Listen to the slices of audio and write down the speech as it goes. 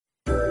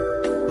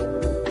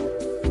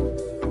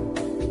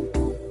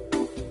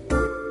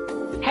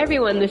Hi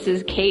everyone, this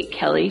is Kate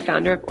Kelly,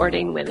 founder of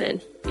Ordained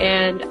Women,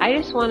 and I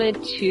just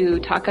wanted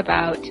to talk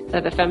about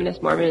the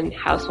Feminist Mormon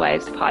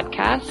Housewives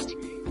podcast.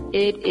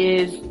 It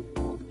is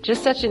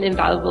just such an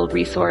invaluable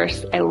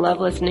resource. I love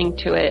listening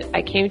to it.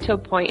 I came to a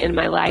point in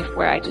my life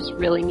where I just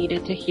really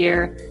needed to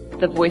hear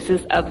the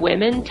voices of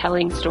women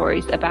telling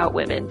stories about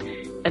women,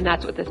 and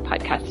that's what this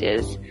podcast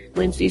is.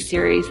 Lindsay's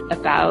series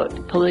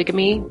about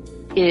polygamy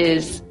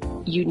is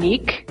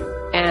unique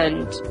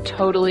and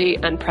totally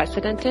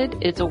unprecedented.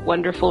 It's a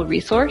wonderful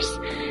resource,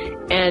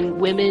 and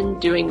women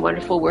doing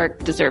wonderful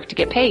work deserve to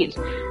get paid.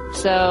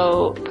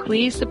 So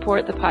please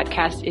support the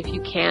podcast if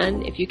you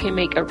can. If you can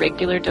make a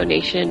regular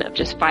donation of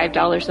just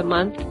 $5 a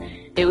month,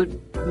 it would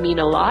mean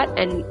a lot,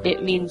 and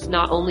it means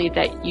not only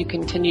that you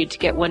continue to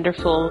get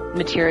wonderful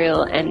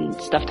material and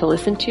stuff to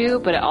listen to,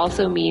 but it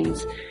also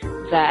means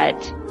that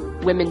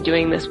women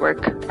doing this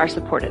work are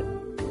supported,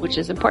 which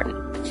is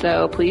important.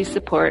 So please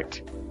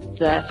support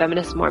the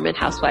Feminist Mormon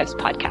Housewives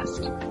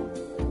podcast.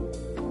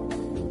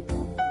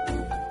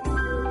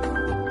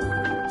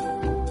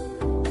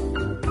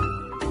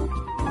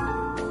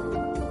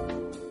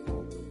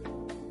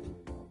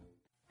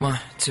 One,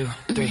 two,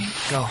 three,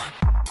 go.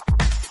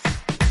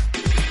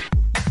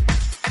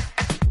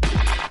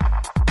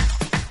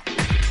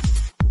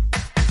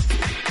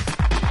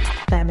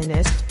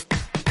 Feminist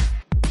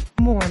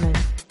Mormon.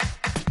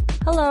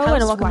 Hello,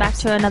 and welcome back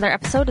to another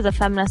episode of the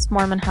Feminist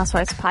Mormon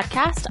Housewives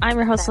podcast. I'm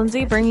your host,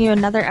 Lindsay, bringing you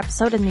another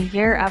episode in the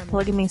Year of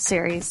Polygamy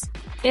series.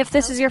 If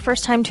this is your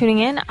first time tuning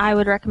in, I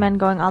would recommend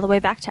going all the way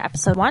back to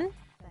episode 1.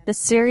 This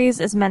series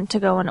is meant to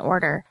go in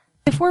order.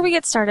 Before we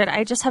get started,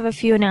 I just have a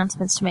few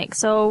announcements to make.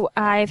 So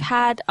I've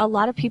had a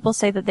lot of people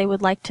say that they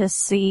would like to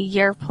see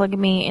Year of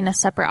Polygamy in a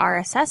separate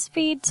RSS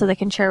feed so they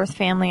can share with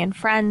family and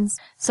friends.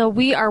 So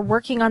we are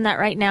working on that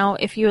right now.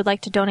 If you would like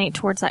to donate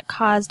towards that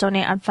cause,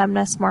 donate on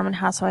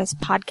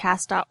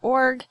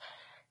feministmormonhousewivespodcast.org.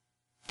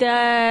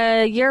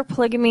 The Year of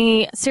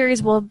Polygamy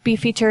series will be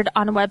featured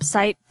on a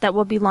website that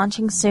will be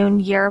launching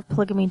soon,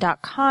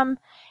 yearofpolygamy.com.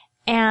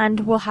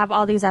 And we'll have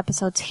all these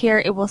episodes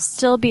here. It will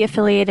still be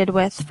affiliated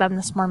with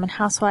Feminist Mormon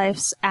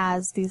Housewives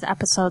as these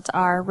episodes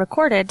are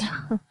recorded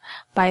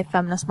by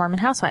Feminist Mormon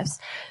Housewives.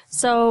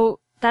 So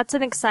that's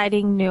an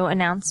exciting new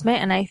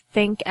announcement, and I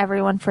thank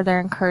everyone for their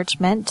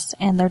encouragement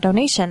and their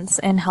donations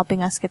in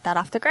helping us get that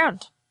off the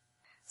ground.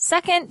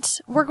 Second,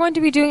 we're going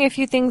to be doing a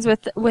few things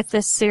with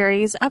this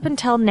series. Up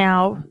until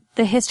now,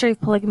 the history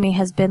of polygamy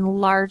has been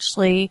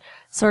largely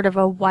sort of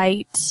a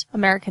white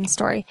American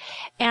story.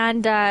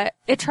 And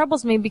it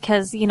troubles me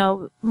because,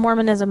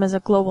 Mormonism is a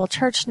global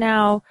church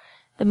now.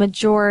 The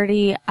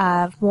majority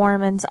of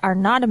Mormons are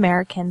not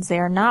Americans. They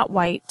are not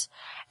white.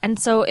 And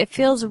so it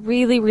feels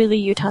really, really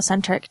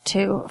Utah-centric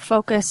to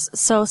focus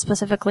so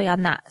specifically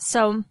on that.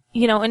 So,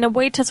 in a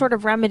way to sort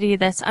of remedy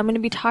this, I'm going to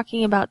be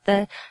talking about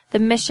the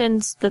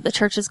missions that the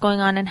church is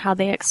going on and how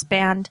they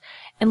expand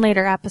in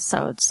later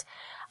episodes.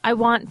 I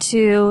want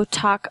to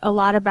talk a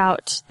lot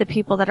about the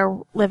people that are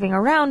living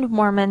around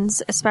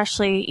Mormons,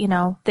 especially,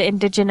 the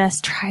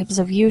indigenous tribes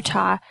of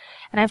Utah,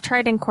 and I've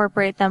tried to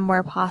incorporate them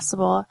where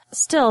possible.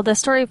 Still, the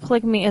story of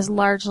polygamy is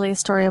largely a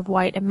story of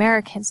white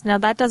Americans. Now,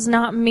 that does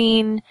not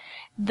mean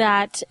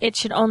that it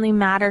should only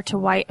matter to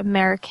white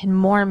American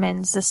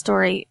Mormons. The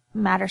story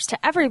matters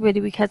to everybody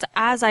because,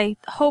 as I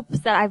hope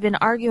that I've been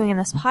arguing in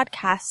this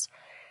podcast,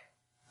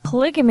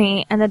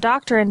 polygamy and the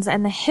doctrines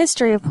and the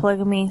history of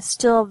polygamy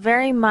still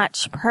very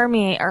much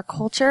permeate our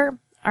culture,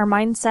 our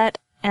mindset,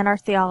 and our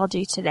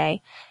theology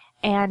today.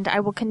 And I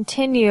will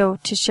continue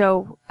to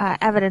show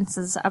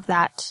evidences of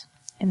that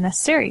in this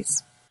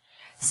series.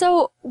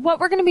 So what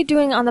we're going to be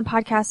doing on the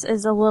podcast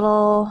is a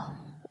little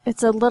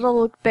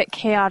bit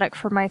chaotic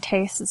for my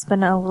taste. It's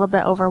been a little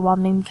bit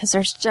overwhelming because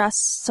there's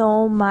just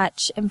so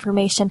much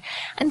information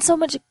and so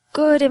much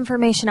good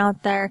information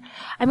out there.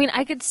 I mean,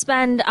 I could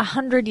spend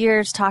 100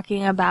 years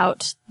talking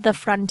about the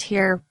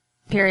frontier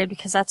period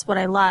because that's what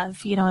I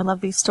love. I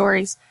love these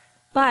stories.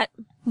 But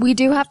we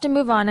do have to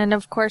move on. And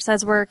of course,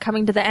 as we're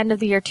coming to the end of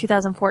the year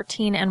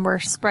 2014 and we're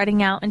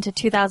spreading out into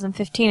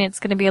 2015, it's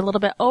going to be a little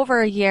bit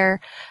over a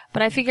year.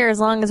 But I figure as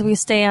long as we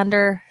stay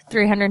under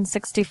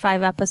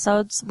 365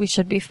 episodes, we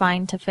should be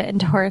fine to fit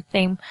into our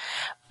theme.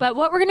 But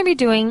what we're going to be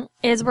doing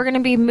is we're going to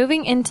be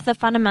moving into the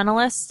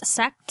fundamentalist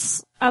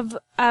sects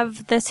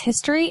of this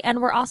history, and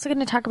we're also going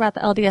to talk about the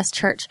LDS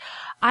Church.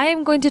 I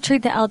am going to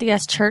treat the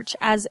LDS Church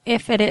as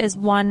if it is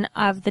one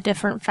of the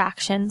different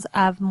factions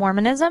of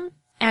Mormonism.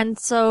 And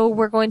so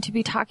we're going to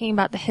be talking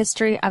about the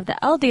history of the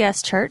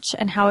LDS Church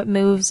and how it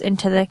moves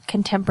into the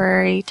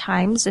contemporary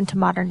times, into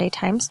modern day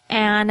times.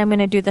 And I'm going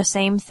to do the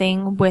same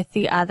thing with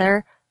the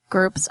other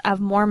groups of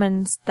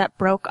Mormons that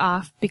broke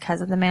off because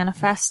of the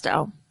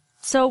manifesto.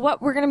 So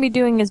what we're going to be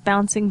doing is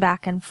bouncing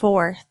back and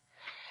forth.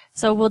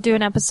 So we'll do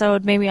an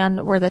episode maybe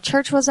on where the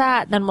church was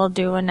at, then we'll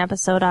do an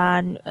episode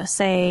on,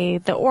 say,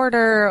 the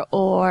order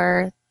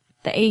or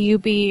the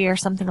AUB or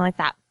something like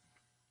that.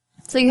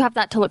 So you have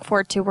that to look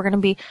forward to. We're going to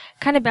be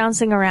kind of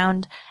bouncing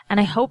around, and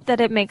I hope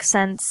that it makes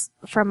sense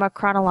from a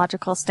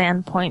chronological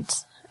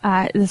standpoint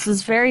This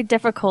is very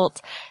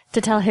difficult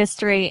to tell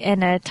history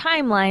in a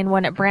timeline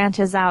when it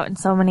branches out in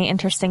so many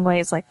interesting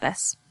ways like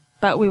this,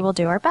 but we will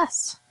do our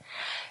best.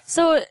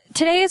 So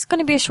today is going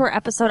to be a short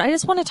episode. I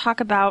just want to talk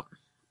about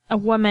a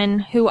woman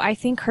who I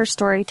think her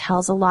story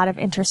tells a lot of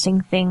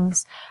interesting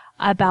things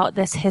about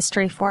this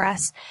history for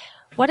us.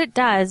 What it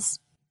does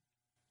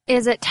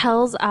is it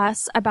tells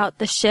us about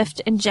the shift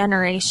in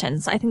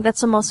generations. I think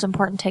that's the most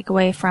important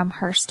takeaway from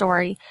her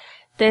story.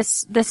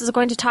 This is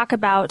going to talk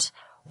about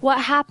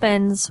what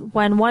happens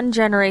when one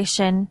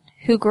generation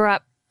who grew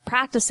up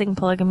practicing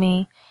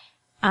polygamy,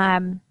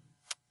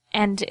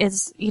 and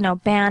is,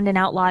 banned and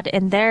outlawed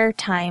in their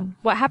time,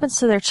 what happens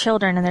to their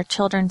children and their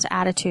children's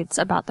attitudes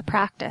about the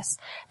practice.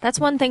 That's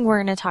one thing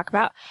we're going to talk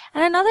about.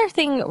 And another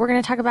thing we're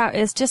going to talk about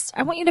is just,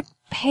 I want you to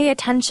pay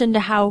attention to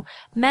how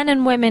men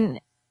and women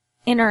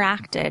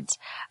interacted.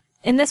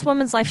 In this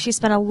woman's life, she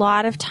spent a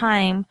lot of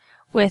time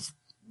with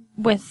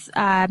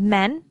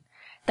men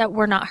that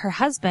were not her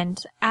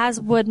husband, as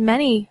would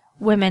many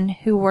women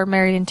who were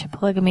married into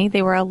polygamy.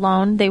 They were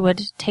alone. They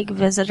would take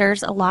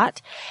visitors a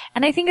lot.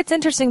 And I think it's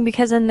interesting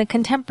because in the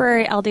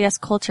contemporary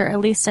LDS culture, at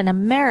least in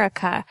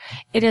America,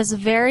 it is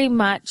very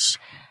much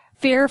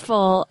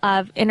fearful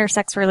of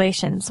intersex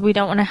relations. We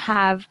don't want to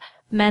have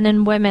men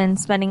and women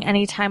spending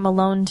any time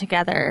alone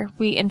together.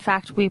 In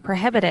fact, we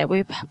prohibit it.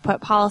 We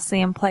put policy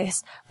in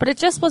place. But it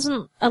just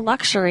wasn't a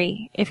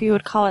luxury, if you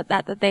would call it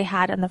that they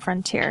had in the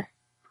frontier.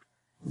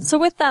 So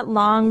with that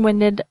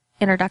long-winded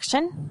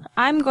introduction,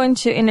 I'm going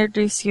to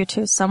introduce you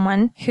to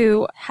someone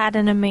who had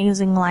an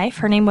amazing life.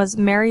 Her name was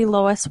Mary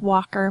Lois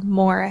Walker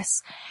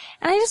Morris.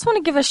 And I just want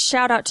to give a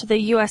shout out to the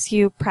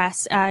USU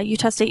Press,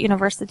 Utah State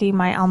University,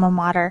 my alma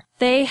mater.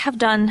 They have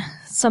done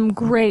some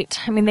great,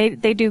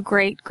 they do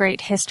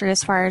great history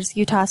as far as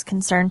Utah is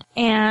concerned.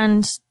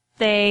 And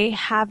they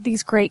have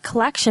these great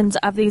collections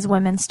of these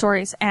women's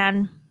stories.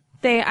 And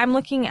I'm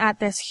looking at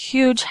this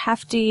huge,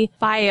 hefty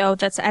bio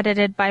that's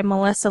edited by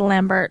Melissa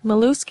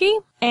Lambert-Malusky,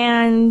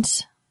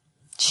 and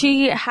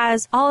she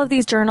has all of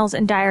these journals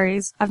and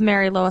diaries of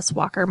Mary Lois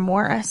Walker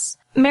Morris.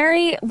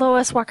 Mary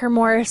Lois Walker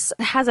Morris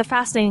has a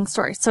fascinating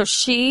story. So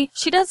she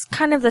does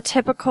kind of the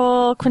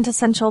typical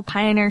quintessential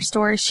pioneer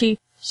story.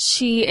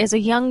 She is a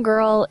young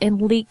girl in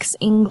Leeks,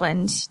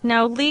 England.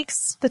 Now,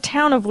 Leeks, the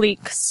town of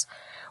Leeks,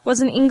 was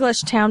an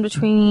English town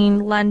between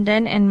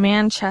London and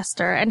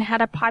Manchester and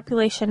had a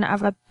population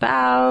of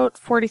about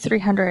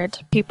 4,300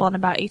 people in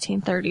about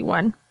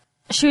 1831.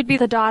 She would be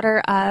the daughter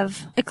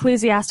of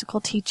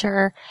ecclesiastical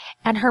teacher,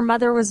 and her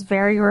mother was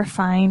very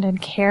refined and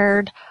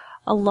cared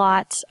a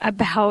lot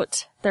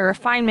about the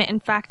refinement. In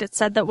fact, it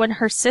said that when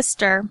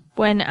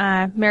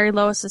Mary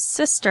Lois's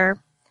sister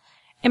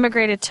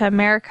immigrated to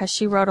America,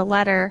 she wrote a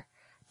letter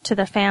to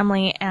the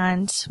family,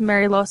 and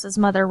Mary Lois's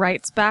mother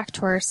writes back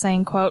to her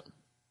saying, quote,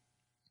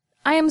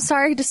 "I am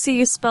sorry to see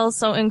you spell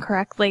so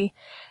incorrectly,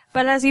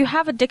 but as you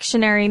have a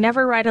dictionary,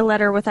 never write a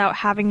letter without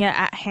having it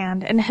at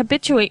hand, and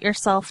habituate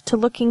yourself to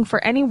looking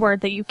for any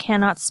word that you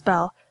cannot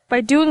spell.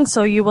 By doing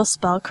so, you will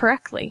spell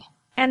correctly.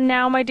 And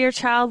now, my dear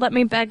child, let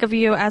me beg of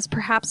you, as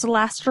perhaps a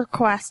last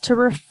request, to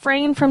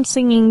refrain from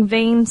singing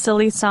vain,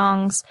 silly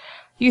songs.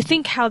 You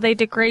think how they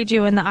degrade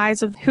you in the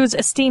eyes of whose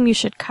esteem you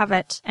should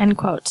covet." End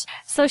quote.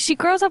 So she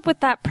grows up with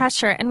that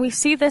pressure, and we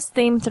see this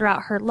theme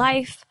throughout her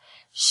life.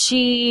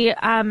 She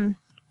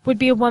would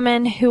be a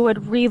woman who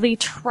would really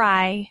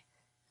try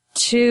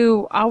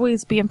to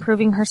always be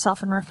improving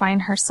herself and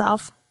refine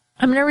herself.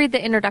 I'm going to read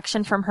the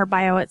introduction from her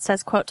bio. It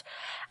says, quote,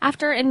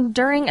 "After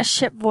enduring a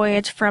ship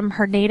voyage from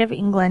her native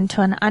England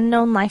to an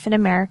unknown life in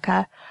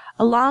America,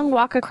 a long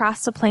walk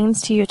across the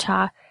plains to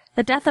Utah,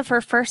 the death of her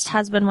first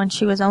husband when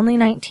she was only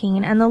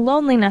 19, and the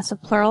loneliness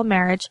of plural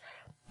marriage,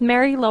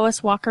 Mary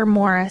Lois Walker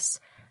Morris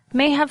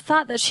may have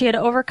thought that she had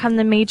overcome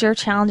the major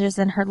challenges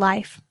in her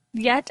life.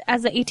 Yet,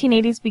 as the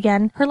 1880s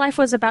began, her life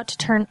was about to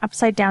turn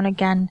upside down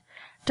again.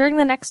 During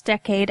the next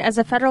decade, as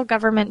the federal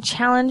government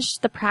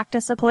challenged the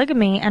practice of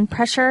polygamy and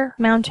pressure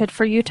mounted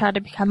for Utah to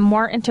become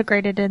more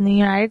integrated in the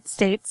United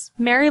States,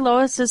 Mary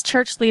Lois's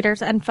church leaders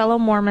and fellow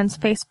Mormons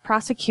faced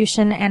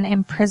prosecution and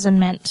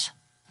imprisonment.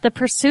 The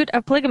pursuit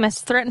of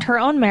polygamists threatened her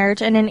own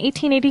marriage, and in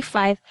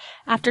 1885,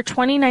 after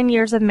 29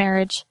 years of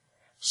marriage,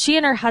 she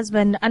and her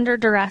husband, under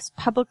duress,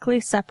 publicly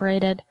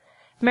separated.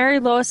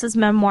 Mary Lois's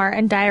memoir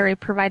and diary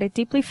provide a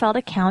deeply felt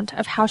account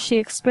of how she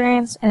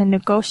experienced and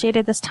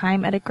negotiated this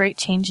time at a great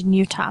change in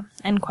Utah."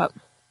 End quote.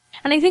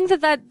 And I think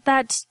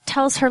that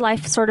tells her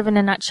life sort of in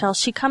a nutshell.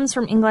 She comes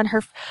from England.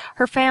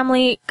 Her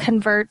family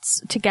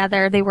converts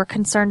together. They were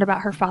concerned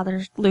about her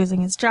father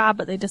losing his job,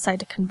 but they decide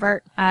to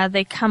convert.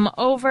 They come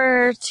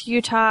over to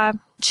Utah.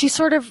 She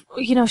sort of,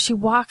 she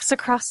walks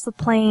across the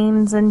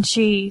plains, and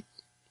she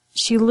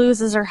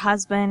loses her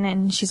husband,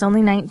 and she's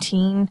only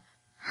 19.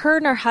 Her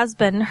and her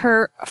husband,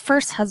 her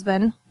first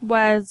husband,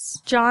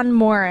 was John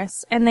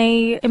Morris, and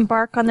they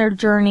embark on their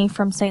journey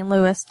from St.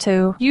 Louis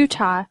to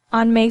Utah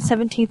on May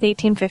 17th,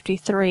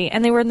 1853,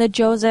 and they were in the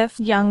Joseph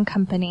Young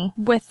Company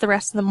with the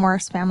rest of the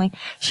Morris family.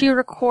 She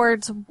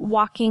records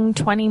walking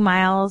 20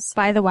 miles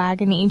by the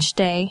wagon each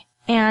day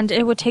and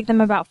it would take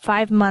them about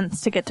 5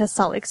 months to get to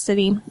Salt Lake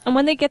City. And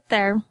when they get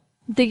there,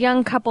 the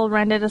young couple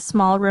rented a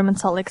small room in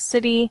Salt Lake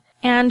City,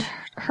 and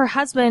her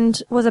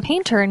husband was a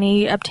painter, and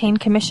he obtained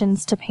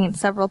commissions to paint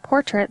several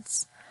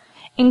portraits,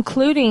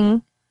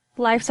 including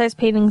life-size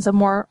paintings of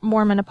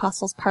Mormon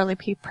apostles Parley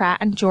P. Pratt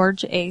and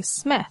George A.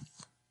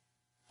 Smith.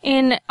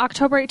 In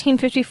October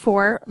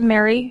 1854,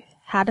 Mary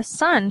had a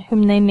son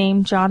whom they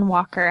named John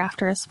Walker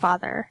after his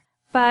father.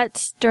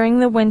 But during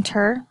the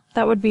winter,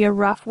 that would be a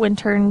rough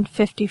winter in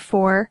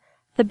 54,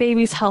 the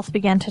baby's health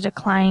began to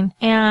decline,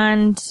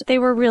 and they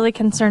were really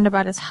concerned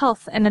about his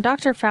health, and a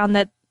doctor found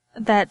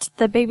that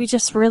the baby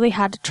just really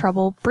had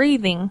trouble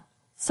breathing.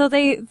 So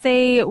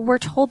they were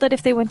told that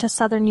if they went to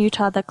southern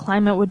Utah, the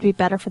climate would be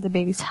better for the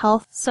baby's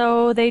health.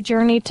 So they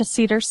journeyed to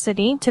Cedar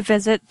City to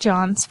visit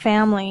John's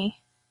family.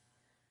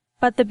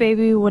 But the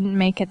baby wouldn't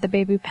make it. The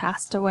baby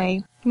passed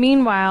away.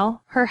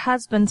 Meanwhile, her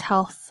husband's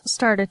health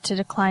started to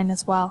decline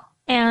as well.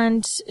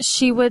 And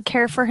she would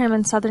care for him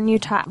in southern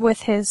Utah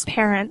with his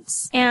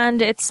parents.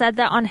 And it said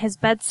that on his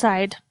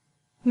bedside,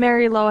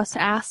 Mary Lois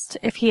asked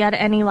if he had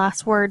any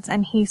last words,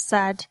 and he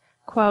said,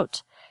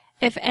 quote,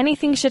 "If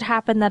anything should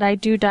happen that I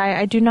do die,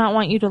 I do not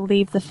want you to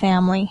leave the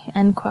family,"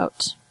 end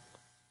quote.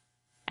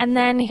 And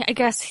then, I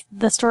guess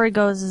the story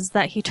goes is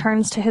that he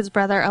turns to his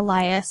brother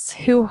Elias,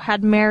 who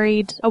had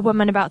married a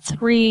woman about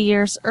 3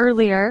 years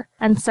earlier,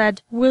 and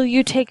said, "Will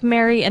you take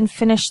Mary and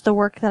finish the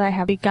work that I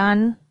have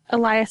begun?"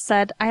 Elias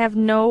said, "I have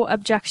no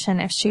objection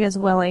if she is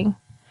willing."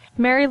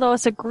 Mary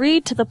Lois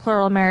agreed to the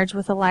plural marriage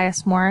with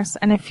Elias Morris,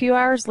 and a few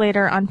hours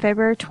later, on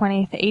February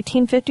 20th,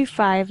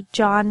 1855,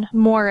 John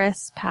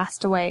Morris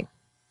passed away.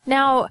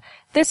 Now,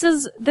 this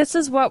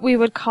is what we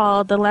would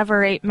call the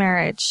Levirate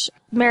marriage.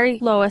 Mary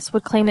Lois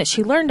would claim that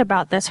she learned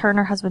about this, her and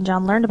her husband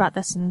John learned about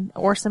this in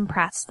Orson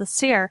Pratt's The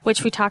Seer,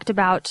 which we talked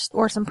about,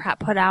 Orson Pratt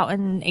put out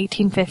in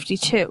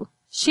 1852.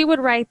 She would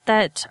write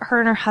that her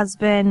and her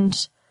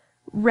husband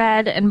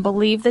read and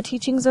believed the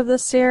teachings of the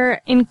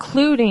Seer,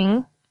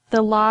 including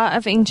the law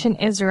of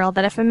ancient Israel,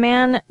 that if a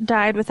man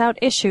died without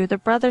issue, the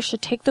brother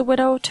should take the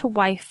widow to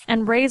wife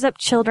and raise up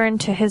children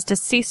to his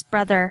deceased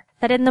brother,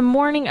 that in the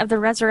morning of the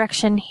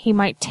resurrection he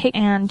might take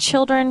and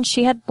children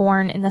she had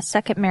borne in the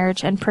second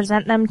marriage and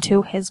present them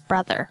to his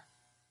brother.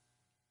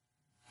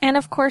 And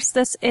of course,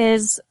 this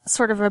is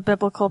sort of a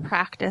biblical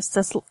practice,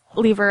 this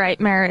Levirate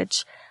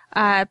marriage.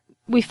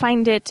 We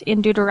find it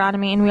in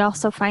Deuteronomy, and we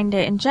also find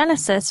it in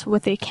Genesis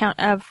with the account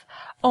of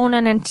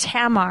Onan and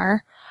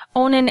Tamar.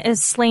 Onan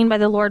is slain by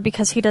the Lord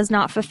because he does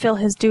not fulfill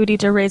his duty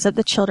to raise up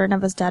the children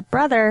of his dead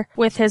brother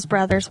with his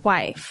brother's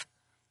wife.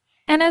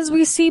 And as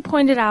we see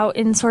pointed out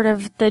in sort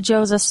of the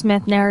Joseph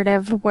Smith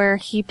narrative, where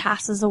he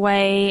passes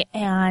away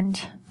and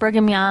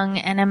Brigham Young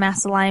and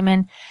M.S.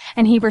 Lyman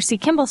and Heber C.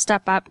 Kimball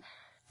step up,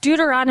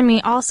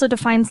 Deuteronomy also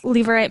defines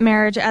Levirate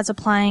marriage as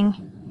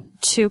applying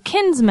to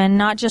kinsmen,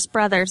 not just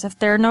brothers. If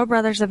there are no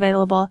brothers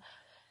available,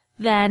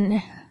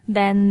 then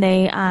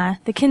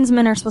the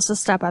kinsmen are supposed to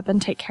step up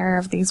and take care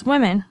of these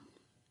women.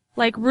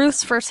 Like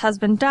Ruth's first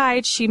husband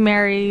died, she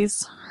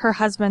marries her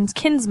husband's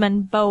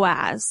kinsman,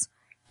 Boaz.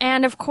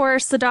 And of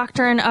course, the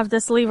doctrine of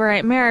this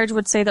Levirate marriage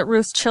would say that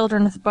Ruth's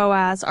children with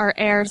Boaz are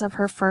heirs of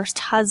her first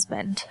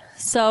husband.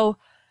 So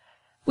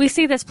we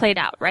see this played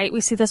out, right?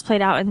 We see this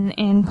played out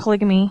in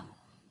polygamy,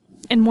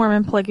 in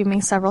Mormon polygamy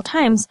several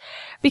times,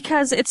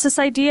 because it's this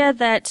idea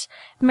that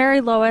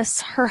Mary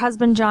Lois, her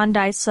husband John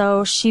dies,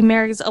 so she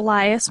marries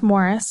Elias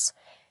Morris,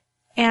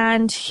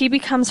 and he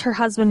becomes her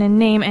husband in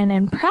name and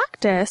in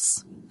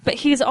practice, but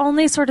he's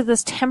only sort of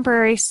this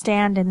temporary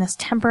stand-in, this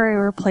temporary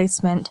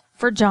replacement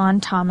for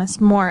John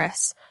Thomas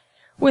Morris,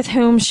 with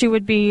whom she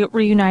would be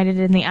reunited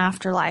in the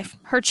afterlife.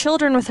 Her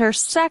children with her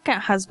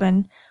second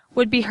husband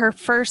would be her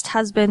first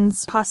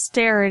husband's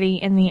posterity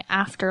in the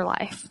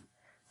afterlife.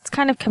 It's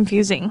kind of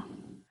confusing.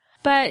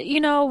 But,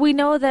 we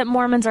know that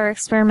Mormons are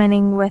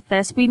experimenting with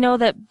this. We know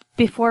that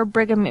before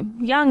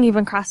Brigham Young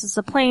even crosses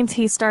the plains,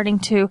 he's starting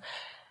to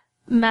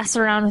mess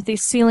around with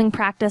these sealing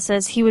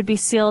practices. He would be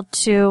sealed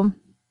to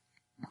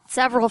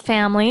several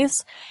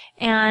families,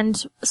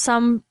 and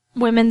some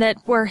women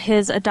that were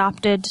his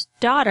adopted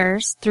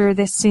daughters through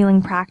this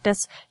sealing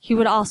practice, he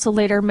would also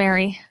later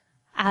marry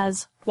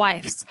as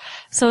wives.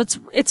 So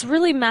it's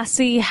really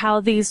messy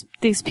how these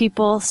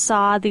people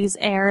saw these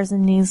heirs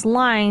and these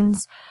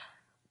lines,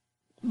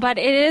 but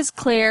it is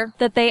clear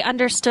that they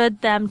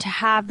understood them to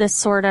have this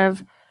sort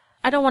of,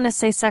 I don't want to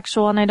say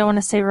sexual and I don't want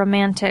to say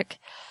romantic,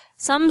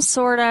 some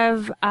sort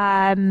of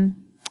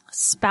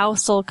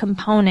spousal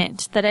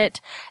component, that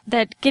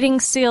getting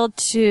sealed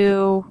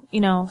to,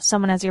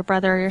 someone as your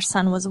brother or your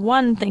son was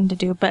one thing to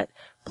do, but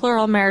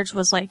plural marriage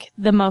was like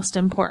the most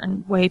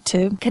important way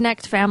to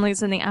connect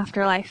families in the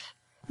afterlife.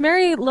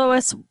 Mary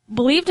Lois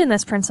believed in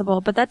this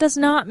principle, but that does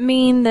not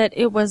mean that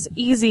it was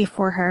easy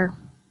for her.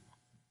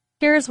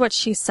 Here's what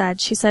she said.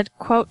 She said,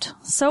 quote,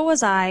 "So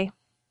was I,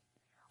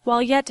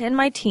 while yet in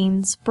my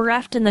teens,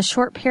 bereft in the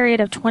short period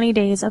of 20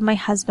 days of my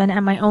husband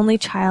and my only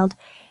child,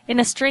 in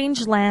a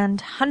strange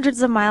land,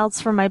 hundreds of miles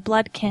from my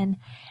blood kin,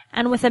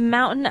 and with a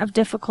mountain of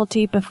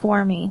difficulty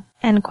before me."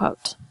 End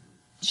quote.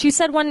 She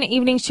said one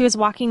evening she was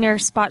walking near a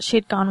spot she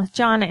had gone with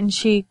John, and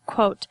she,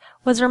 quote,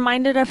 was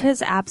reminded of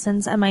his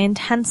absence and my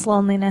intense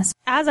loneliness.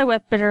 As I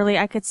wept bitterly,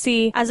 I could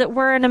see, as it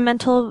were in a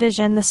mental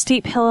vision, the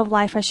steep hill of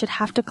life I should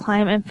have to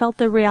climb, and felt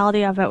the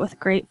reality of it with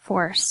great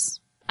force.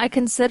 I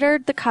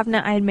considered the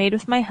covenant I had made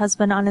with my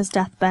husband on his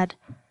deathbed.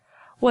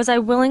 Was I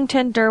willing to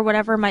endure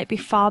whatever might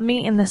befall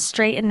me in the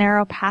straight and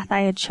narrow path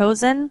I had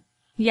chosen?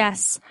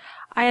 Yes,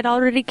 I had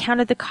already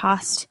counted the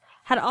cost,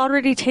 had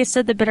already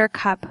tasted the bitter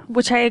cup,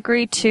 which I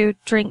agreed to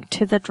drink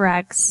to the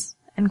dregs.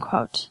 End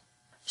quote.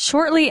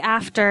 Shortly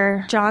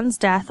after John's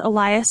death,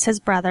 Elias, his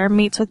brother,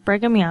 meets with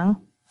Brigham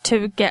Young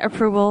to get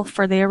approval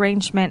for the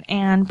arrangement,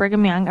 and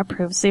Brigham Young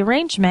approves the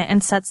arrangement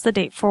and sets the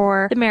date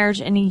for the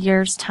marriage in a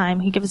year's time.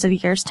 He gives it a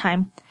year's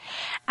time.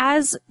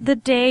 As the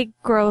day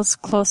grows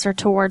closer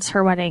towards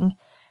her wedding,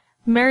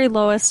 Mary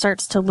Lois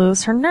starts to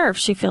lose her nerve.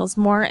 She feels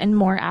more and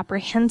more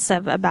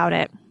apprehensive about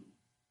it.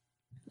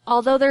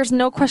 Although there's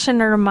no question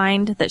in her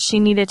mind that she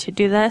needed to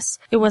do this,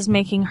 it was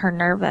making her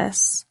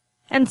nervous.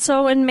 And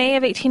so in May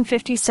of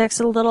 1856,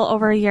 a little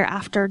over a year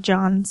after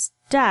John's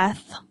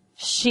death,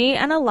 she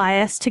and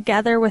Elias,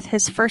 together with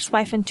his first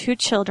wife and 2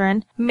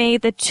 children,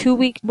 made the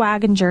 2-week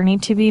wagon journey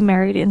to be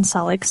married in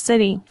Salt Lake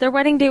City. Their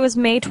wedding day was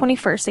May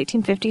 21st,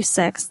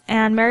 1856,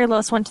 and Mary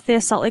Lois went to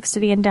the Salt Lake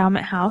City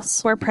Endowment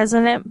House, where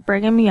President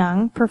Brigham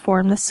Young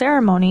performed the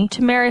ceremony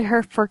to marry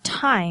her for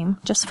time,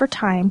 just for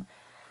time,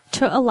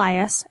 to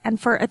Elias,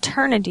 and for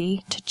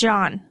eternity to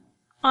John.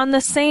 On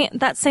that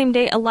same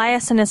day,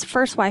 Elias and his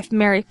first wife,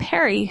 Mary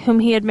Perry, whom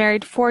he had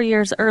married 4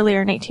 years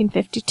earlier in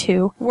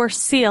 1852, were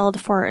sealed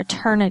for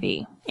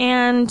eternity.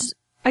 And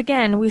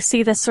again, we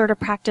see this sort of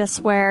practice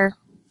where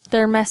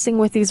they're messing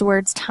with these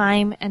words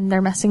time and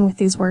they're messing with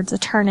these words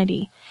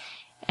eternity.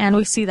 And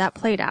we see that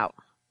played out.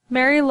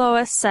 Mary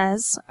Lois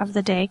says of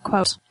the day,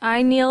 quote,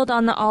 I kneeled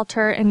on the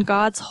altar in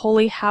God's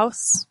holy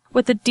house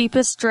with the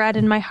deepest dread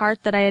in my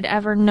heart that I had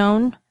ever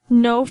known.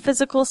 No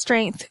physical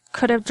strength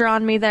could have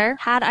drawn me there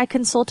had I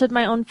consulted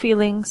my own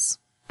feelings,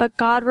 but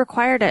God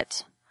required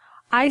it.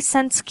 I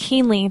sensed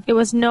keenly it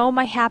was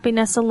my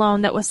happiness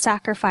alone that was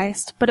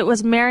sacrificed, but it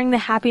was marrying the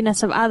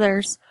happiness of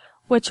others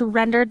which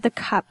rendered the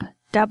cup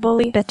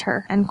doubly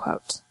bitter. End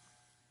quote.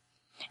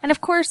 And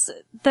of course,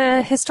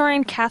 the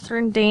historian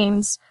Catherine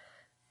Danes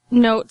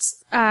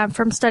notes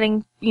from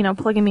studying,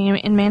 polygamy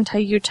in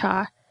Manti,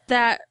 Utah,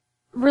 that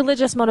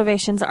religious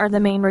motivations are the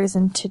main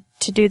reason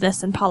to do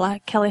this. And Paula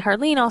Kelly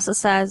Harleen also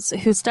says,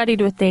 who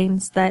studied with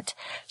Danes, that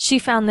she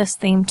found this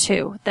theme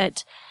too,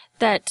 that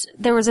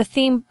there was a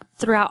theme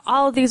throughout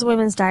all of these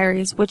women's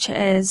diaries, which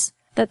is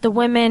that the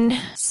women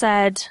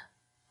said,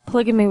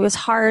 polygamy was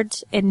hard,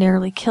 it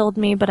nearly killed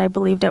me, but I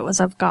believed it was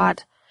of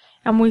God.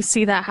 And we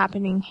see that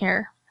happening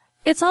here.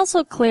 It's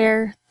also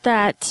clear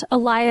that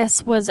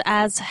Elias was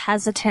as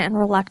hesitant and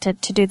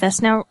reluctant to do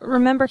this. Now,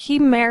 remember, he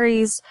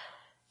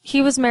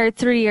was married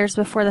 3 years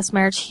before this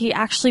marriage. He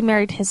actually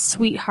married his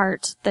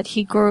sweetheart that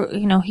he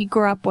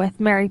grew up with,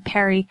 Mary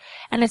Perry,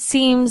 and it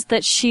seems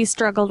that she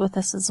struggled with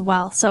this as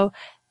well. So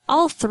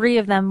all 3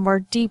 of them were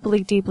deeply,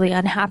 deeply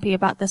unhappy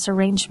about this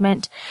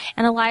arrangement,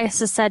 and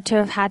Elias is said to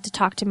have had to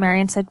talk to Mary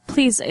and said,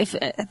 please, if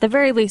at the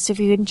very least, if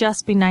you can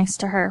just be nice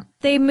to her.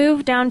 They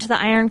moved down to the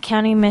Iron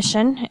County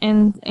Mission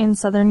in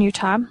southern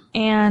Utah,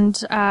 and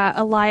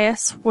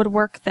Elias would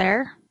work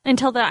there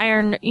until the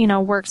Iron,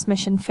 Works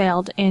mission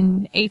failed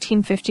in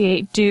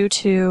 1858 due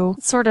to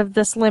sort of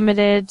this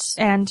limited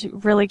and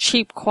really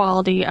cheap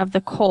quality of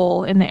the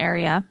coal in the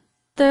area.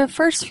 The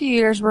first few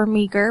years were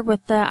meager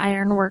with the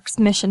Iron Works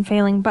mission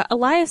failing, but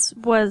Elias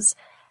was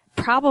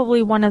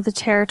probably one of the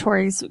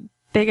territory's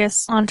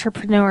biggest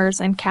entrepreneurs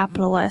and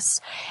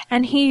capitalists,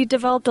 and he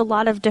developed a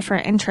lot of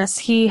different interests.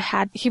 He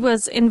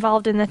was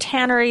involved in the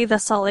tannery, the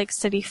Salt Lake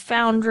City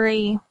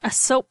foundry, a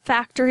soap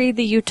factory,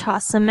 the Utah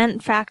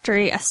cement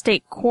factory, a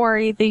state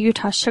quarry, the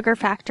Utah sugar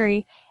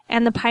factory,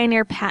 and the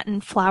Pioneer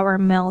Patent flour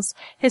mills.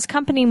 His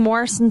company,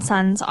 Morris &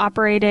 Sons,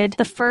 operated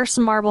the first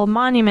marble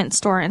monument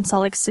store in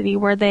Salt Lake City,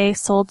 where they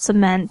sold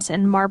cement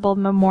and marble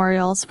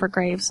memorials for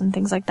graves and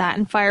things like that,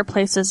 and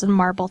fireplaces and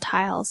marble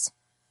tiles.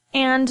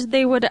 And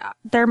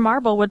their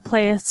marble would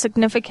play a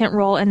significant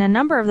role in a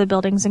number of the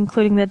buildings,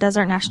 including the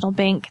Desert National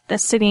Bank, the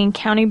city and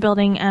county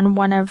building, and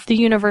one of the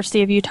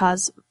University of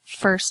Utah's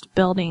first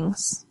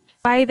buildings.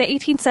 By the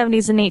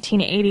 1870s and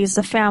 1880s,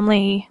 the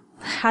family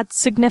had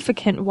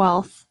significant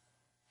wealth.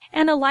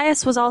 And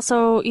Elias was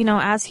also,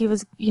 as he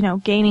was,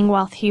 gaining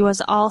wealth, he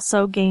was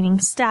also gaining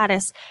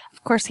status.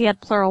 Of course, he had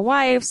plural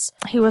wives,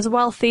 he was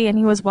wealthy, and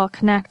he was well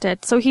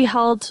connected. So he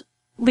held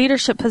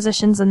leadership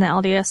positions in the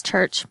LDS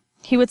Church.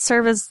 He would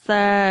serve as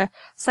the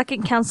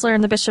second counselor in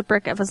the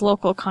bishopric of his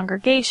local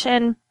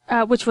congregation,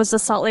 which was the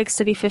Salt Lake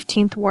City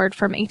 15th Ward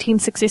from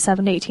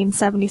 1867 to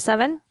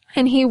 1877.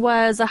 And he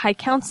was a high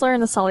counselor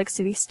in the Salt Lake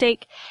City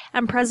stake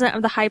and president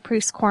of the high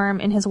priest quorum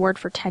in his ward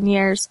for 10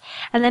 years.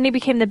 And then he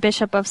became the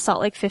bishop of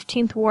Salt Lake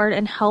 15th Ward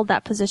and held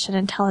that position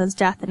until his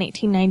death in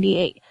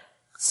 1898.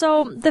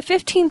 So the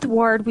 15th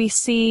Ward we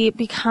see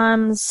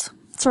becomes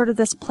sort of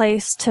this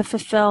place to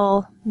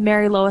fulfill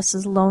Mary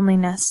Lois's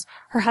loneliness.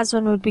 Her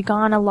husband would be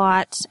gone a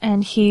lot,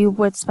 and he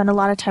would spend a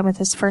lot of time with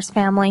his first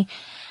family.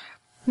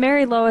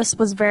 Mary Lois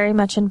was very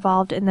much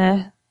involved in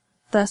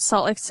the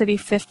Salt Lake City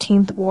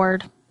 15th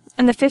Ward.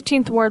 And the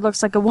 15th Ward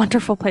looks like a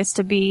wonderful place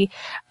to be.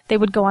 They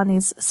would go on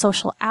these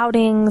social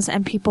outings,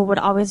 and people would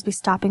always be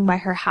stopping by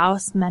her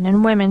house, men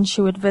and women.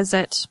 She would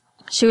visit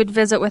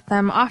with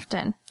them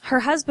often.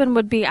 Her husband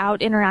would be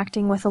out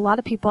interacting with a lot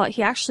of people.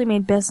 He actually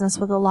made business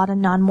with a lot of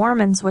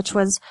non-Mormons, which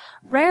was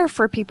rare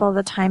for people at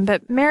the time,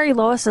 but Mary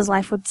Lois's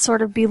life would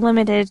sort of be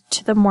limited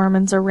to the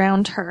Mormons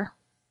around her.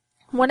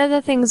 One of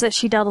the things that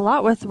she dealt a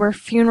lot with were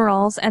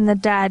funerals and the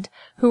dead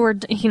who were,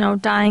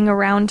 dying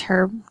around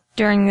her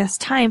during this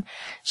time.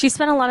 She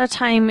spent a lot of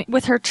time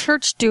with her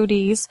church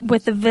duties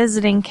with the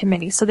visiting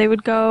committee. So they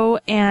would go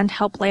and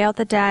help lay out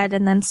the dead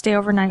and then stay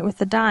overnight with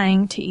the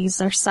dying to ease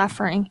their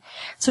suffering.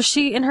 So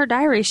in her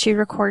diary, she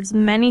records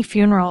many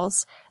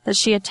funerals that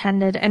she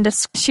attended, and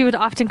she would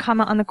often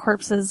comment on the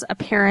corpse's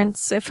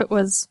appearance, if it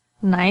was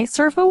nice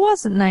or if it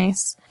wasn't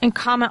nice, and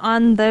comment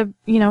on the,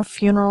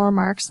 funeral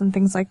remarks and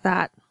things like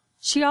that.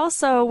 She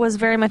also was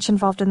very much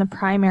involved in the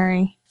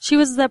primary. She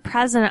was the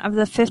president of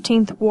the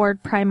 15th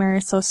Ward Primary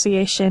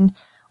Association,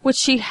 which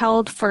she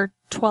held for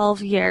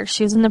 12 years.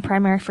 She was in the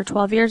primary for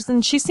 12 years,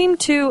 and she seemed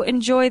to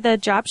enjoy the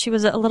job. She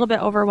was a little bit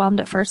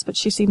overwhelmed at first, but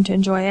she seemed to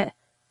enjoy it.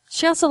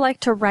 She also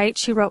liked to write.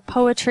 She wrote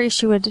poetry.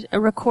 She would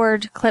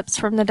record clips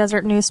from the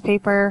Desert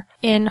newspaper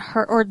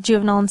or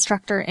Juvenile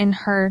Instructor in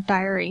her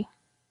diary.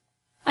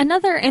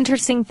 Another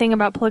interesting thing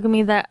about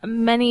polygamy that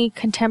many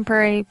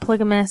contemporary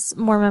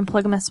Mormon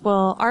polygamists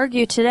will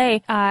argue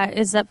today,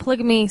 is that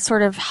polygamy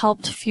sort of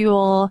helped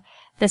fuel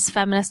this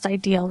feminist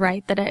ideal,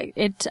 right? That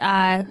it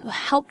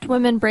helped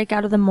women break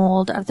out of the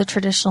mold of the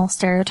traditional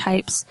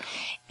stereotypes.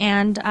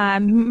 And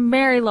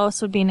Mary Lois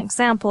would be an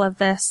example of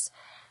this.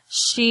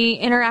 She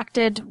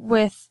interacted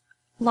with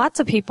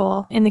lots of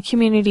people in the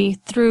community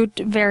through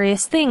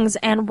various things.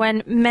 And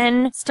when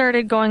men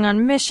started going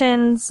on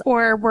missions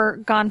or were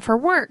gone for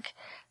work,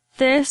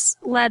 this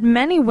led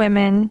many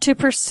women to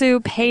pursue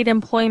paid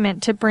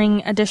employment to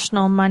bring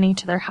additional money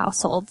to their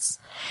households.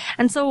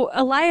 And so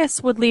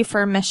Elias would leave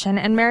for a mission,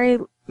 and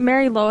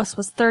Mary Lois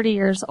was 30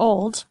 years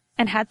old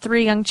and had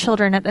 3 young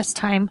children at this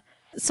time.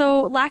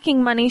 So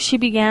lacking money, she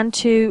began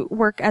to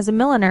work as a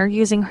milliner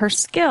using her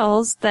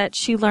skills that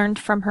she learned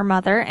from her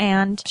mother,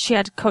 and she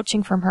had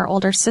coaching from her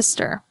older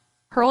sister.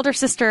 Her older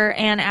sister,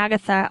 Ann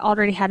Agatha,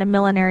 already had a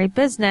millinery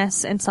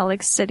business in Salt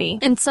Lake City.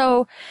 And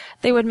so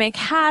they would make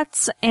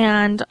hats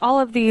and all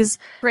of these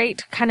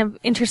great kind of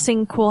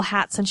interesting, cool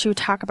hats, and she would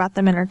talk about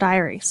them in her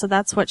diary. So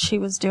that's what she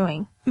was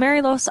doing.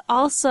 Mary Lois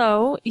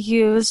also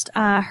used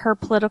her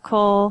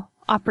political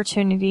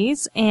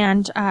opportunities,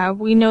 and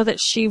we know that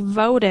she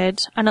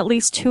voted on at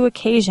least 2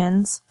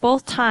 occasions,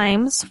 both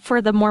times for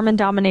the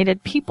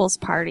Mormon-dominated People's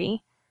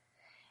Party.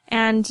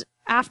 And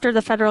after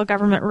the federal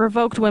government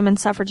revoked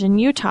women's suffrage in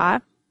Utah,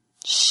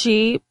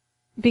 she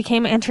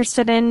became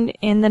interested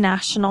in the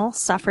national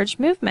suffrage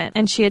movement,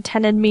 and she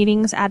attended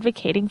meetings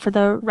advocating for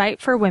the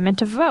right for women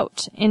to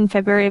vote in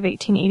February of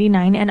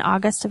 1889 and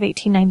August of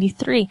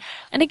 1893.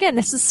 And again,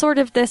 this is sort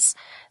of this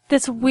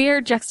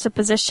weird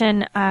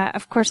juxtaposition.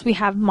 Of course, we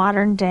have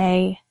modern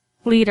day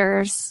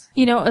leaders.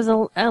 It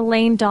was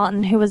Elaine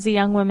Dalton, who was the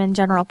Young Women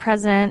General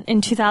President in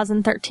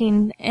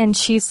 2013, and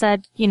she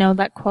said,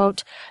 that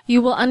quote,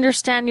 "You will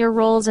understand your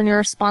roles and your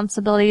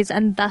responsibilities,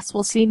 and thus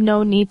will see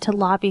no need to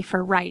lobby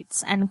for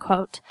rights," end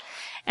quote.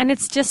 And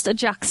it's just a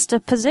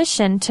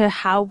juxtaposition to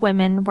how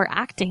women were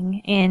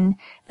acting in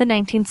the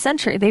 19th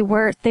century. They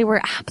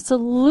were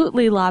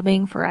absolutely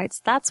lobbying for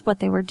rights. That's what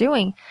they were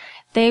doing.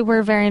 They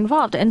were very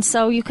involved. And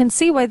so you can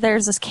see why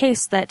there's this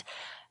case that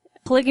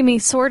polygamy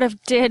sort of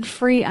did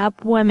free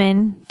up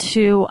women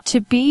to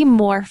be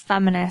more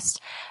feminist,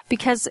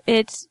 because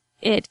it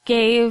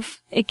gave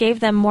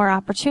them more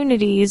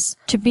opportunities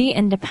to be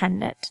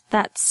independent.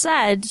 That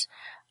said,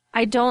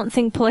 I don't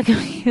think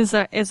polygamy is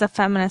a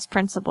feminist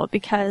principle,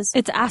 because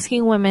it's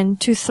asking women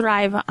to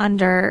thrive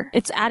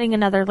it's adding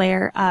another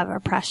layer of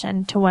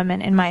oppression to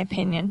women, in my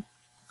opinion.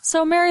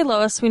 So Mary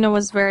Lois, we know,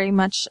 was very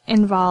much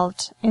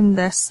involved in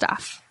this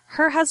stuff.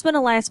 Her husband,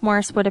 Elias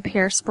Morris, would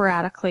appear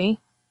sporadically,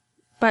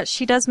 but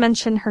she does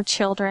mention her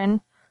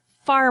children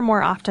far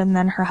more often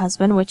than her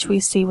husband, which we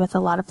see with a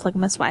lot of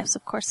polygamous wives.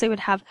 Of course, they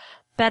would have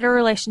better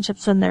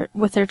relationships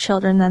with their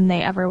children than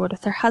they ever would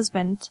with their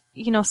husband.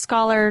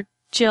 Scholar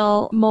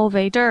Jill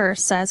Mulvey-Durr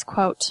says,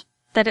 quote,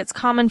 that it's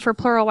common for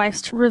plural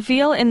wives to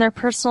reveal in their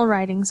personal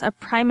writings a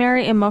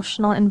primary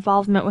emotional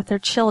involvement with their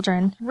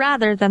children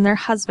rather than their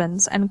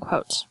husbands, end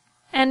quote.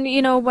 And,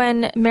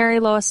 when Mary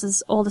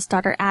Lois's oldest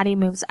daughter, Addie,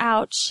 moves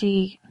out,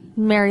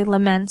 Mary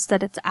laments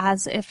that it's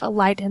as if a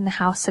light in the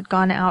house had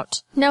gone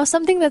out. Now,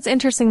 something that's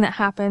interesting that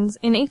happens,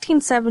 in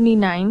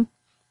 1879,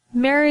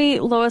 Mary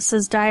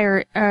Lois's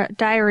diary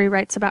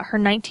writes about her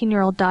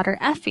 19-year-old daughter,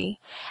 Effie.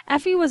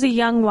 Effie was a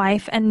young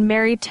wife and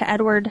married to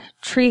Edward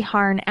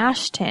Treharne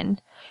Ashton,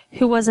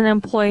 who was an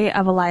employee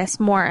of Elias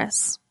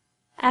Morris.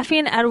 Effie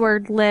and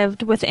Edward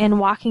lived within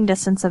walking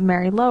distance of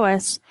Mary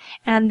Lois,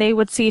 and they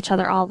would see each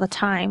other all the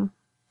time.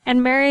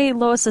 And Mary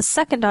Lois's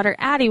second daughter,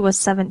 Addie, was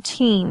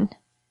 17.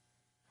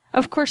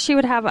 Of course, she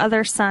would have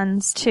other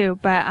sons, too,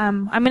 but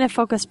I'm going to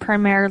focus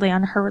primarily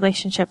on her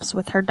relationships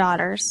with her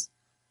daughters.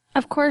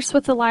 Of course,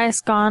 with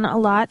Elias gone a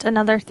lot,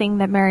 another thing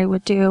that Mary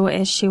would do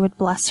is she would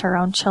bless her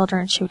own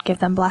children. She would give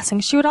them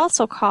blessings. She would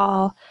also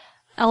call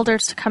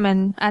elders to come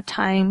in at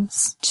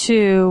times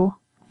to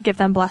give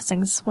them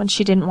blessings when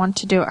she didn't want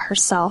to do it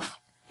herself.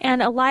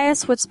 And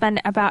Elias would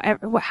spend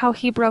how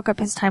he broke up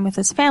his time with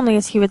his family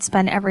is he would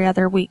spend every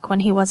other week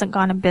when he wasn't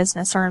gone in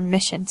business or in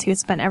missions. He would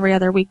spend every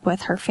other week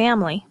with her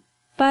family.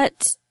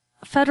 But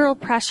federal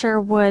pressure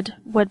would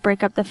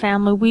break up the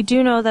family. We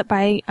do know that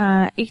by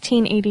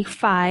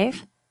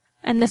 1885,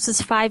 and this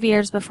is 5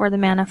 years before the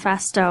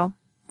manifesto,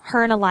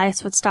 her and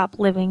Elias would stop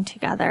living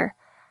together.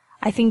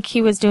 I think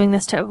he was doing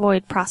this to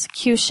avoid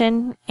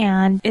prosecution,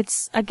 and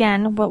it's,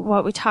 again,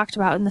 what we talked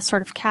about in the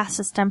sort of caste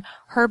system.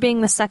 Her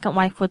being the second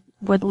wife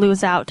would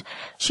lose out.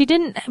 She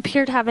didn't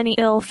appear to have any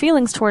ill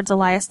feelings towards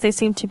Elias. They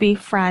seemed to be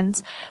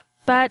friends.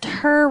 But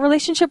her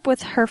relationship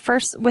with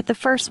the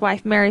first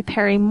wife, Mary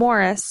Perry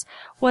Morris,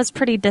 was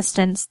pretty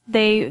distant.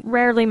 They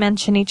rarely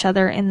mention each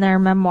other in their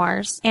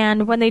memoirs,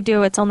 and when they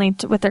do, it's only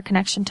with their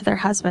connection to their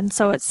husband.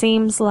 So it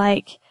seems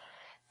like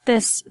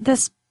this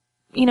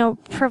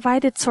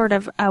provided sort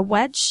of a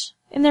wedge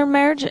in their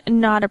marriage,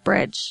 not a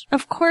bridge.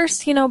 Of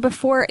course,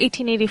 before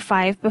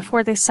 1885,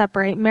 before they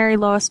separate, Mary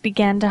Lois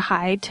began to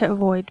hide to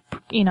avoid,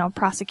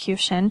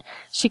 prosecution.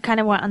 She kind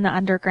of went on the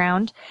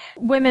underground.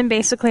 Women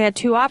basically had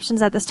two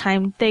options at this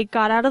time. They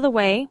got out of the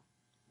way,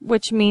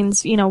 which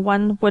means,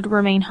 one would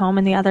remain home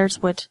and the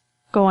others would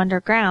go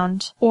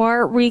underground,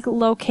 or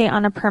relocate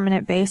on a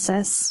permanent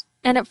basis.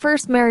 And at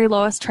first, Mary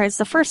Lois tries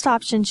the first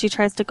option. She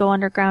tries to go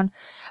underground,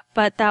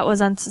 but that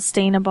was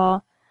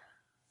unsustainable.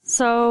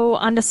 So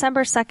on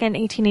December 2nd,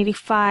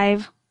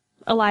 1885,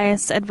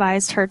 Elias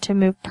advised her to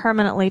move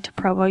permanently to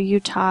Provo,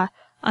 Utah,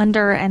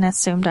 under an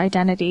assumed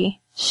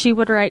identity. She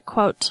would write,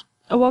 quote,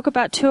 "Awoke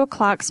about 2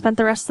 o'clock, spent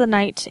the rest of the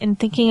night in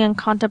thinking and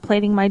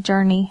contemplating my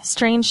journey.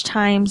 Strange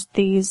times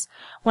these,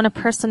 when a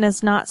person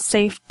is not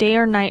safe day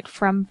or night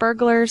from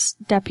burglars,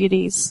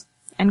 deputies."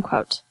 End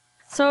quote.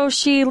 So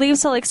she leaves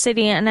Salt Lake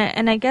City, and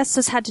I guess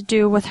this had to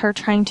do with her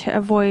trying to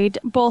avoid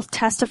both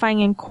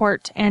testifying in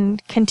court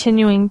and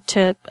continuing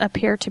to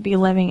appear to be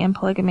living in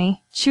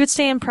polygamy. She would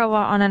stay in Provo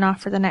on and off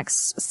for the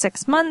next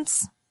 6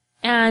 months,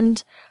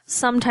 and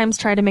sometimes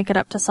try to make it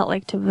up to Salt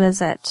Lake to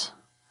visit.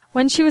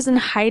 When she was in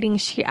hiding,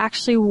 she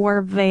actually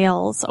wore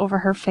veils over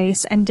her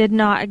face and did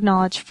not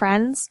acknowledge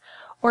friends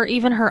or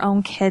even her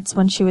own kids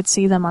when she would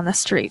see them on the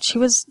street. She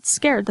was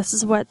scared.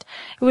 It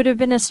would have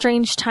been a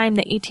strange time,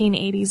 the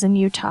 1880s in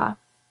Utah.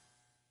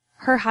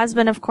 Her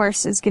husband, of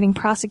course, is getting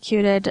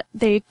prosecuted.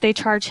 They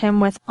charge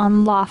him with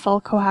unlawful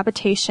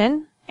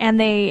cohabitation, and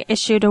they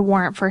issued a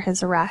warrant for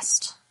his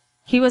arrest.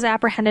 He was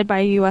apprehended by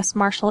U.S.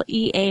 Marshal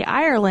E.A.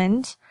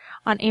 Ireland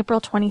on April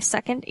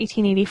 22nd,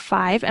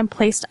 1885, and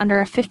placed under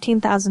a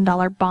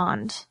 $15,000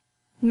 bond.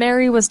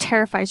 Mary was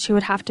terrified she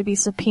would have to be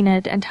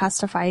subpoenaed and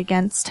testify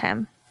against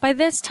him. By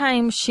this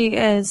time, she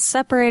is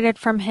separated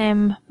from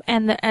him,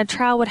 and a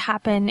trial would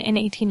happen in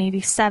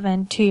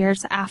 1887, 2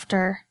 years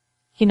after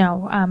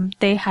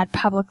they had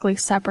publicly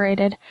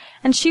separated.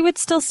 And she would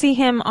still see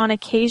him on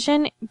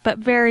occasion, but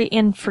very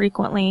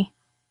infrequently.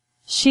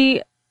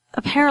 She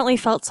apparently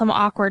felt some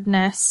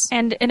awkwardness,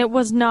 and it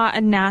was not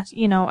a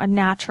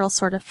natural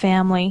sort of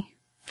family.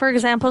 For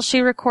example,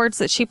 she records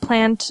that she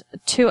planned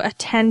to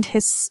attend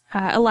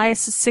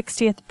Elias's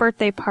 60th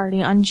birthday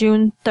party on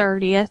June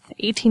 30th,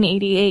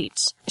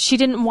 1888. She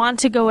didn't want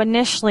to go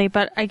initially,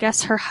 but I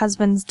guess her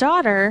husband's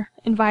daughter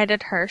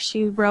invited her.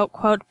 She wrote,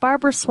 quote,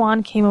 "Barbara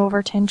Swan came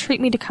over to entreat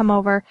me to come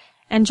over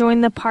and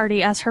join the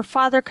party, as her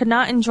father could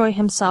not enjoy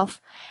himself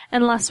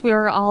unless we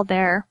were all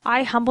there.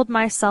 I humbled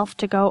myself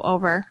to go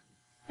over."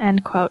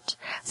 End quote.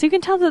 So you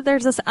can tell that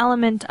there's this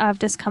element of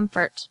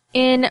discomfort.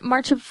 In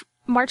March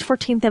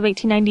 14th of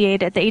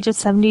 1898, at the age of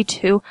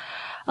 72,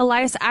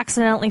 Elias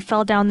accidentally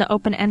fell down the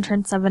open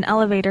entrance of an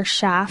elevator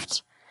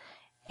shaft,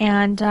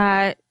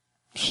 and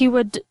he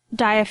would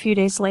die a few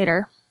days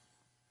later.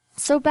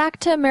 So back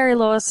to Mary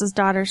Lois's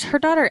daughters. Her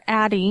daughter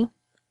Addie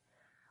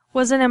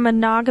was in a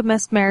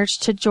monogamous marriage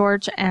to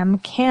George M.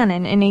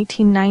 Cannon in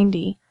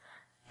 1890,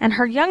 and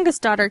her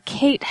youngest daughter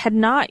Kate had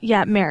not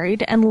yet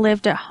married and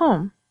lived at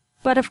home.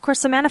 But of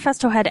course the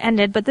manifesto had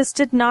ended, but this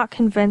did not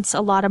convince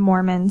a lot of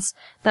Mormons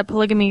that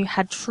polygamy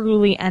had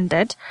truly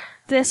ended.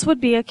 This would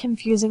be a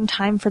confusing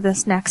time for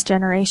this next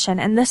generation,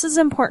 and this is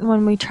important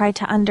when we try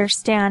to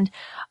understand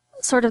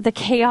sort of the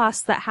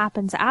chaos that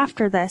happens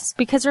after this.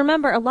 Because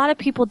remember, a lot of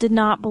people did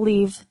not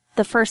believe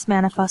the first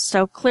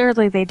manifesto.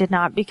 Clearly they did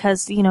not,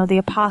 because, the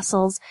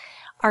apostles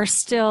are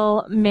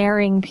still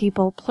marrying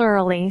people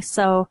plurally,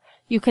 so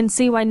you can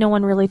see why no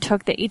one really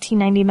took the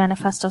 1890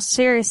 manifesto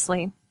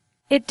seriously.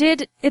 it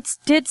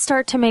did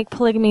start to make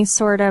polygamy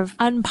sort of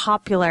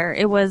unpopular.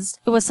 It was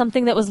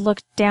something that was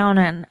looked down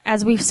on,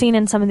 as we've seen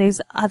in some of these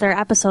other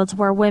episodes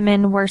where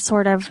women were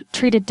sort of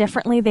treated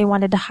differently. They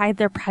wanted to hide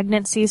their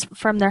pregnancies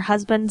from their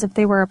husbands if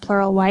they were a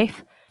plural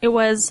wife. It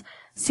was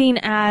seen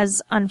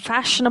as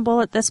unfashionable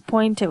at this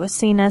point. It was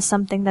seen as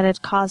something that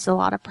had caused a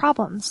lot of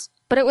problems.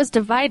 But it was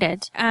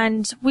divided,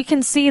 and we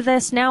can see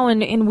this now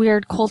in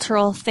weird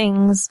cultural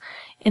things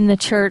in the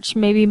church.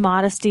 Maybe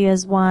modesty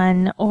is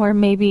one, or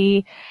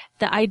maybe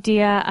the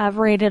idea of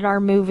rated R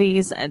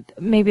movies.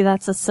 Maybe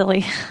that's a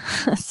silly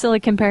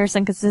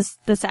comparison, because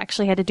this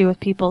actually had to do with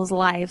people's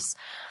lives.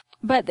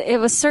 But it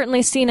was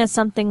certainly seen as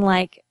something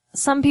like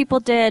some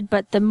people did,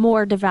 but the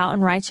more devout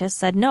and righteous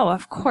said, no,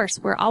 of course,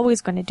 we're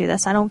always going to do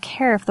this. I don't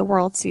care if the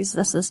world sees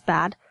this as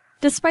bad.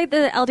 Despite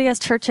the LDS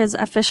Church's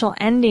official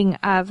ending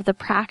of the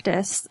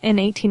practice in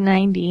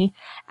 1890,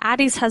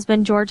 Addie's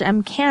husband, George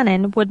M.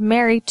 Cannon, would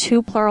marry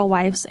 2 plural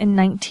wives in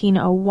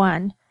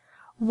 1901,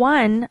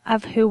 one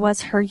of who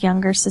was her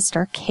younger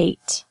sister,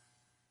 Kate.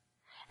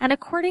 And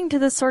according to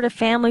this sort of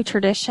family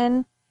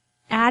tradition,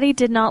 Addie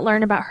did not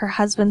learn about her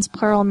husband's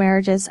plural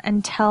marriages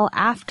until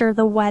after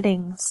the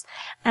weddings,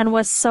 and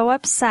was so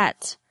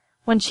upset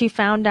when she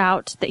found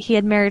out that he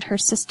had married her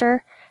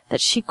sister that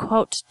she,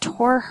 quote,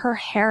 tore her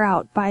hair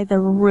out by the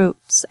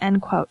roots,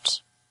 end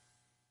quote.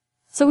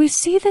 So we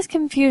see this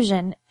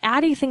confusion.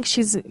 Addie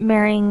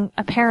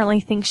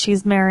apparently thinks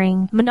she's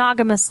marrying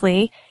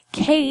monogamously.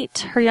 Kate,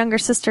 her younger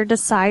sister,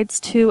 decides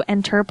to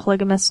enter a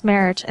polygamous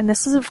marriage. And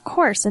this is, of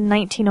course, in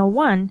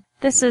 1901.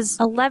 This is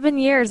 11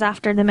 years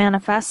after the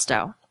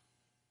manifesto.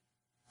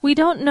 We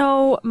don't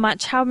know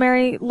much how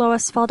Mary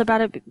Lois felt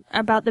about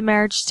the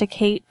marriage to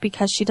Kate,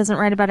 because she doesn't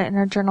write about it in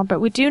her journal,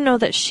 but we do know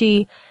that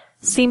she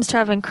seems to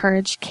have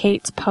encouraged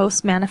Kate's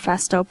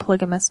post-manifesto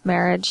polygamous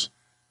marriage.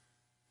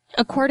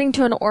 According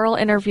to an oral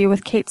interview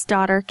with Kate's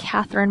daughter,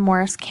 Catherine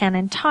Morris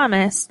Cannon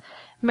Thomas,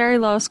 Mary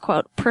Lois,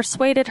 quote,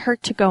 persuaded her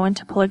to go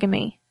into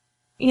polygamy.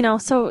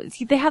 So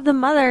they have the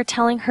mother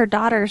telling her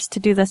daughters to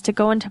do this, to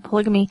go into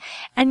polygamy.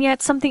 And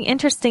yet something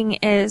interesting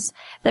is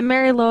that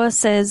Mary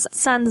Lois's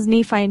sons,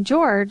 Nephi and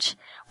George,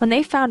 when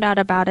they found out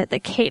about it,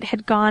 that Kate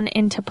had gone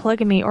into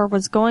polygamy or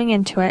was going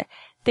into it,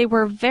 they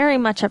were very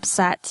much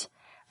upset,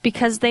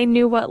 because they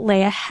knew what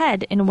lay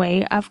ahead in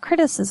way of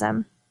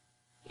criticism.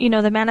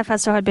 The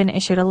manifesto had been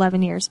issued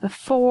 11 years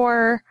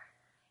before,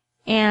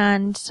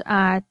 and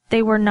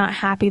they were not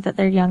happy that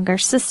their younger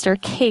sister,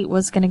 Kate,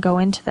 was going to go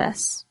into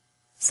this.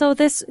 So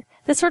this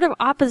sort of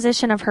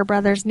opposition of her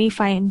brothers,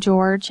 Nephi and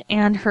George,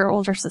 and her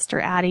older sister,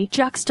 Addie,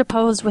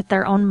 juxtaposed with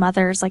their own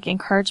mother's,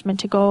 encouragement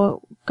to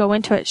go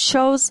into it,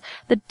 shows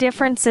the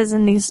differences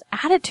in these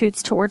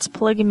attitudes towards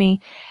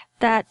polygamy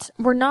that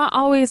were not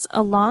always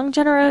along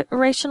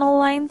generational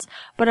lines,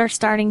 but are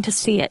starting to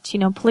see it.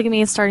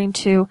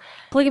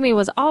 Polygamy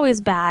was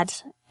always bad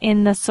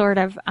in the sort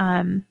of,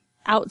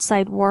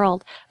 outside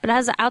world. But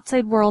as the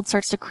outside world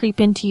starts to creep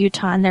into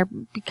Utah, and there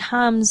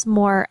becomes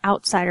more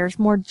outsiders,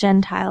 more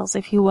Gentiles,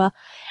 if you will,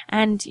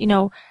 and,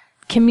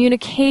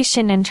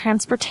 communication and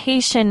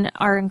transportation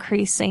are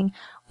increasing,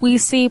 we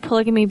see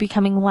polygamy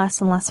becoming less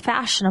and less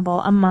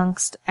fashionable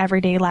amongst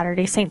everyday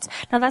Latter-day Saints.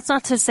 Now, that's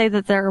not to say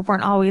that there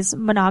weren't always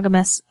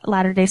monogamous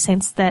Latter-day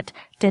Saints that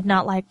did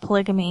not like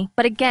polygamy.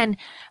 But again,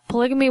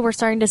 polygamy, we're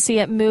starting to see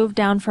it move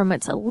down from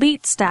its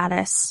elite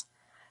status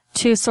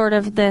to sort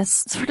of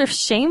this sort of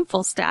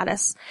shameful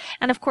status.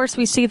 And of course,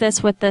 we see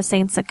this with the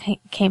saints that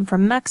came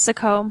from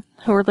Mexico,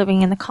 who are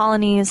living in the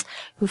colonies,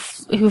 who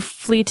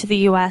flee to the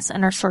U.S.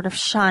 and are sort of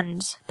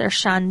shunned. They're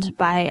shunned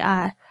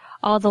by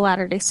all the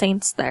Latter-day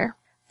Saints there.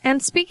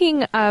 And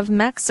speaking of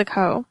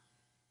Mexico,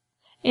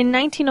 in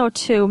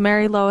 1902,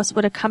 Mary Lois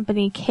would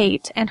accompany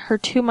Kate and her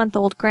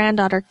 2-month-old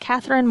granddaughter,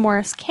 Catherine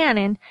Morris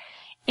Cannon,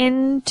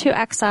 into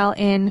exile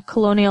in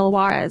Colonial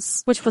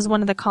Juarez, which was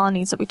one of the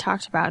colonies that we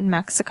talked about in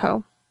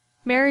Mexico.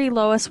 Mary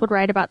Lois would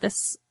write about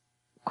this,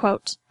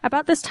 quote,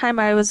 about this time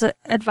I was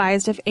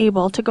advised, if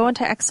able, to go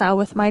into exile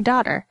with my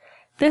daughter.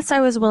 This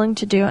I was willing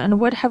to do, and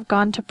would have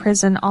gone to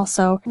prison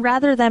also,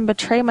 rather than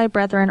betray my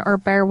brethren or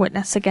bear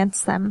witness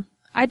against them.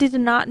 I did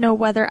not know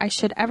whether I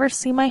should ever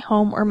see my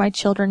home or my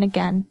children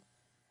again.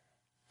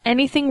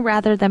 Anything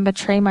rather than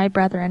betray my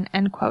brethren,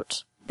 end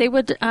quote. They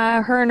would,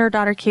 her and her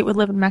daughter Kate would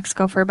live in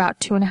Mexico for about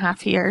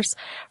 2.5 years,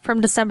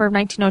 from December of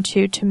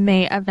 1902 to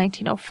May of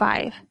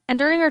 1905. And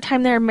during her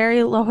time there,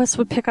 Mary Lois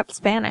would pick up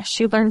Spanish.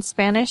 She learned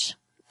Spanish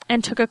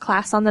and took a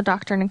class on the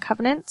Doctrine and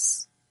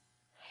Covenants.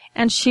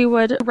 And she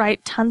would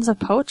write tons of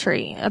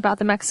poetry about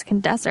the Mexican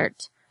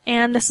desert.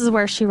 And this is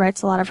where she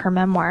writes a lot of her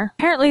memoir.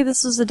 Apparently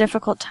this was a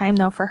difficult time,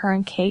 though, for her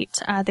and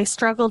Kate. They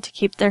struggled to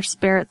keep their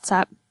spirits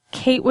up.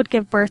 Kate would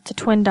give birth to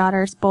twin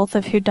daughters, both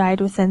of who died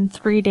within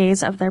 3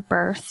 days of their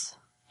birth.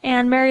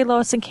 And Mary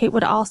Lois and Kate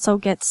would also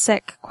get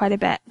sick quite a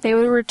bit. They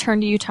would return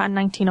to Utah in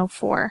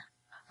 1904.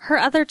 Her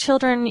other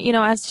children,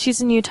 as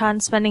she's in Utah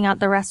and spending out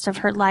the rest of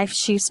her life,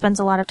 she spends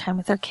a lot of time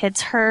with her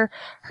kids. Her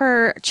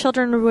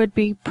children would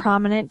be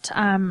prominent.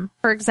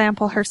 For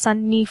example, her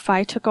son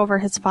Nephi took over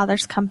his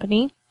father's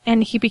company.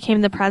 and he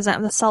became the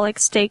president of the Salt Lake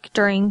Stake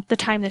during the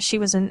time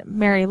that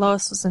Mary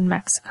Lois was in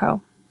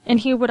Mexico. And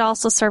he would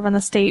also serve on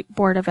the State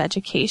Board of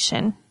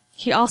Education.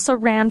 He also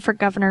ran for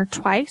governor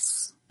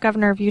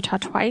of Utah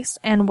twice,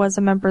 and was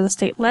a member of the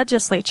state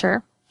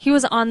legislature. He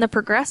was on the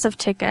Progressive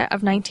ticket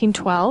of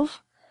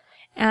 1912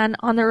 and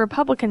on the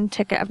Republican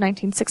ticket of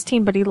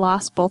 1916, but he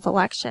lost both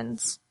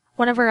elections.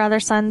 One of her other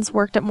sons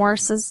worked at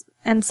Morris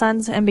 &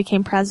 Sons and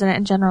became president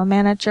and general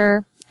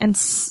manager, and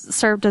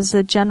served as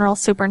the general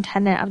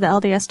superintendent of the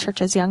LDS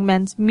Church's Young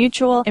Men's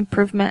Mutual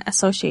Improvement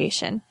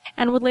Association,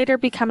 and would later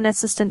become an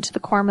assistant to the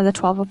Quorum of the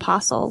 12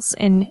 Apostles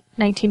in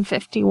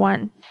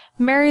 1951.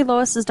 Mary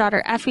Lois's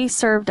daughter Effie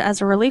served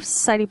as a Relief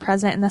Society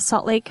president in the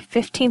Salt Lake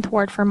 15th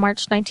Ward from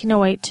March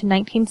 1908 to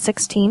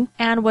 1916,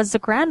 and was the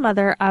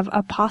grandmother of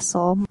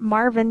Apostle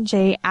Marvin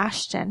J.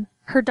 Ashton.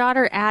 Her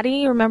daughter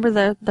Addie, remember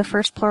the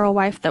first plural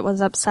wife that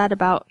was upset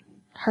about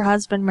her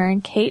husband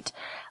marrying Kate,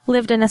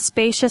 lived in a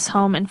spacious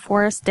home in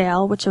Forest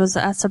Dale, which was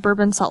a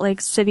suburban Salt Lake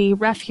City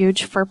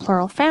refuge for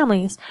plural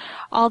families.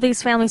 All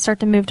these families start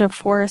to move to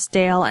Forest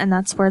Dale, and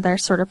that's where they're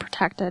sort of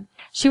protected.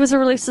 She was a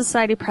Relief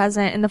Society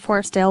president in the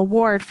Forest Dale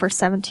ward for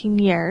 17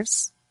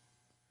 years.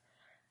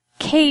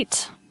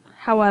 Kate,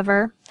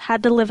 however,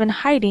 had to live in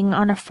hiding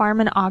on a farm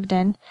in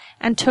Ogden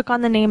and took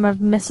on the name of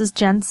Mrs.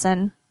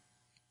 Jensen.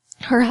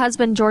 Her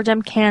husband, George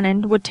M.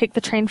 Cannon, would take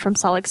the train from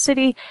Salt Lake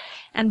City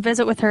and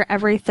visit with her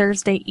every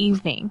Thursday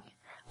evening,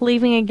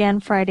 leaving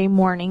again Friday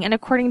morning. And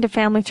according to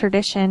family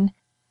tradition,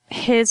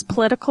 his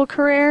political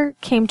career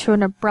came to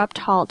an abrupt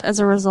halt as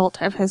a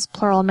result of his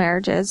plural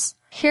marriages.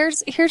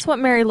 Here's what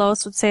Mary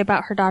Lois would say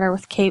about her daughter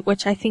with Kate,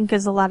 which I think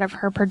is a lot of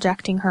her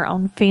projecting her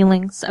own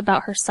feelings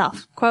about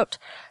herself. Quote,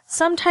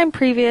 "Sometime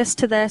previous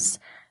to this,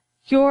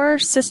 your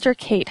sister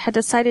Kate had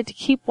decided to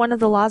keep one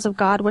of the laws of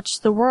God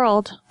which the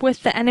world,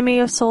 with the enemy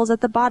of souls at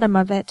the bottom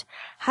of it,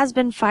 has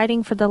been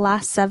fighting for the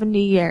last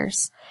 70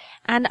 years.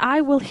 And I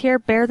will here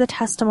bear the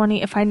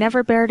testimony, if I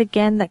never bear it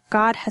again, that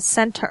God has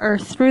sent to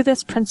earth through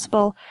this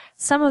principle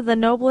some of the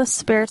noblest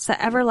spirits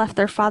that ever left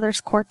their Father's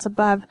courts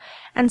above,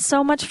 and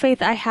so much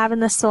faith I have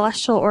in the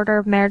celestial order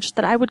of marriage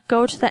that I would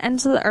go to the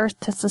ends of the earth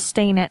to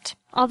sustain it.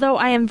 Although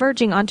I am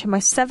verging on to my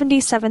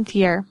 77th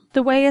year,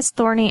 the way is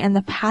thorny and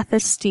the path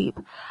is steep.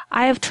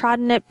 I have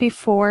trodden it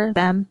before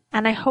them,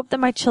 and I hope that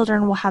my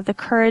children will have the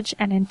courage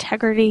and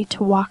integrity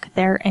to walk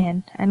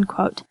therein." End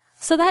quote.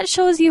 So that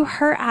shows you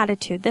her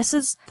attitude. This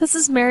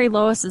is Mary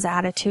Lois's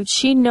attitude.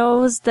 She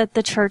knows that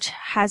the church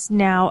has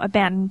now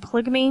abandoned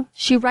polygamy.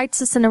 She writes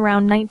this in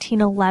around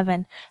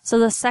 1911. So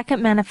the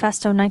Second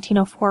Manifesto in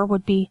 1904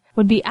 would be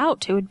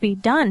out. It would be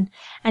done.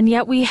 And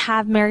yet we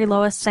have Mary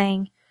Lois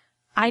saying,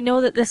 I know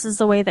that this is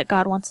the way that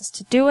God wants us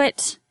to do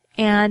it,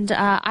 and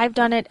I've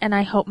done it, and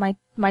I hope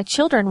my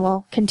children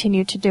will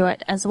continue to do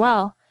it as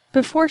well.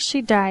 Before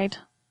she died,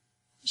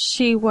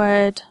 she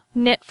would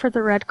knit for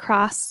the Red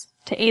Cross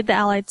to aid the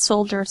Allied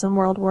soldiers in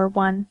World War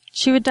I.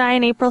 She would die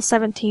on April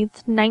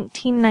 17th,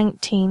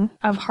 1919,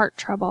 of heart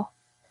trouble.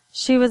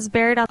 She was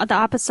buried on the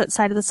opposite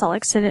side of the Salt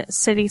Lake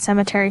City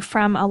Cemetery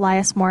from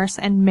Elias Morris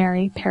and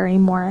Mary Perry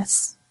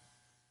Morris.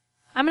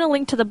 I'm going to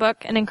link to the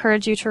book and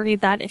encourage you to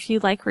read that if you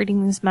like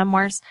reading these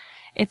memoirs.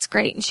 It's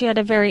great. And she had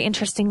a very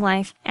interesting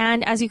life.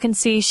 And as you can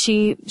see,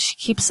 she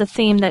keeps the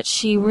theme that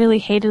she really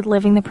hated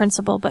living the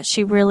principle, but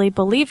she really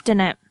believed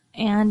in it.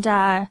 And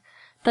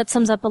that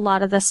sums up a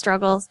lot of the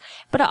struggles.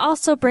 But it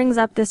also brings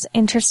up this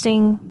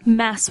interesting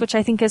mess, which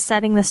I think is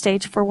setting the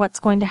stage for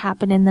what's going to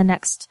happen in the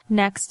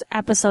next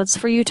episodes,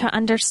 for you to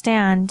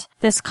understand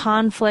this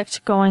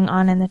conflict going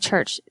on in the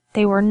church.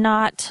 They were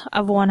not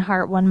of one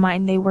heart, one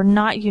mind. They were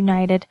not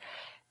united.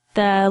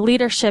 The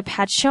leadership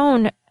had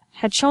shown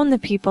the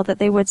people that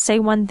they would say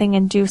one thing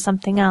and do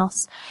something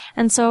else.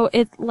 And so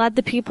it led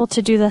the people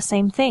to do the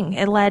same thing.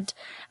 It led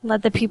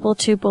the people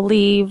to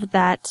believe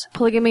that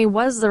polygamy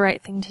was the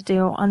right thing to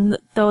do on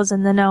those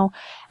in the know.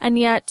 And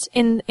yet,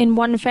 in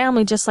one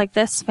family, just like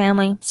this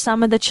family,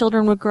 some of the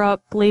children would grow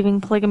up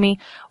believing polygamy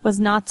was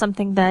not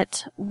something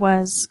that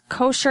was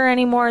kosher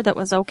anymore, that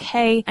was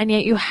okay. And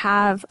yet you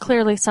have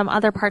clearly some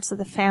other parts of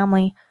the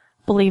family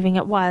believing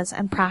it was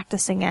and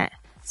practicing it.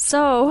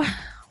 So,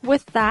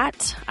 with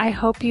that, I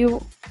hope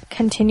you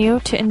continue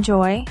to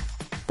enjoy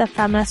the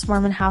Feminist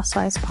Mormon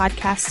Housewives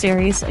podcast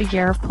series, A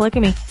Year of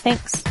Polygamy.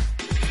 Thanks.